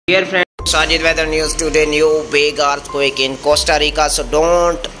Dear friends, Sajid Weather News. Today, new big earthquake in Costa Rica. So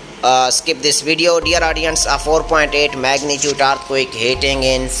don't skip this video. Dear audience, a 4.8 magnitude earthquake hitting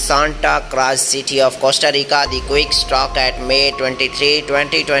in Santa Cruz city of Costa Rica. The quake struck at May 23,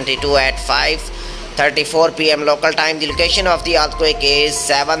 2022 at 5:34 p.m. local time. The location of the earthquake is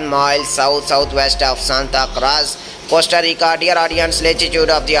 7 miles south-southwest of Santa Cruz, Costa Rica. Dear audience, latitude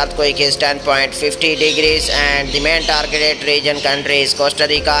of the earthquake is 10.50 degrees and the main targeted region country is Costa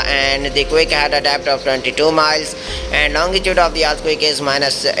Rica, and the quake had a depth of 22 miles and longitude of the earthquake is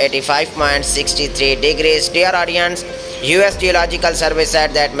minus 85.63 degrees. Dear audience, US Geological Survey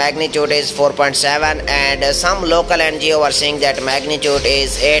said that magnitude is 4.7 and some local NGO are saying that magnitude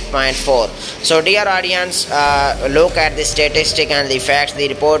is 8.4. So dear audience, look at the statistic and the facts. The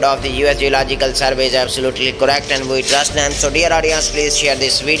report of the US Geological Survey is absolutely correct and we trust them. So dear audience, please share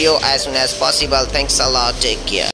this video as soon as possible. Thanks a lot. Take care.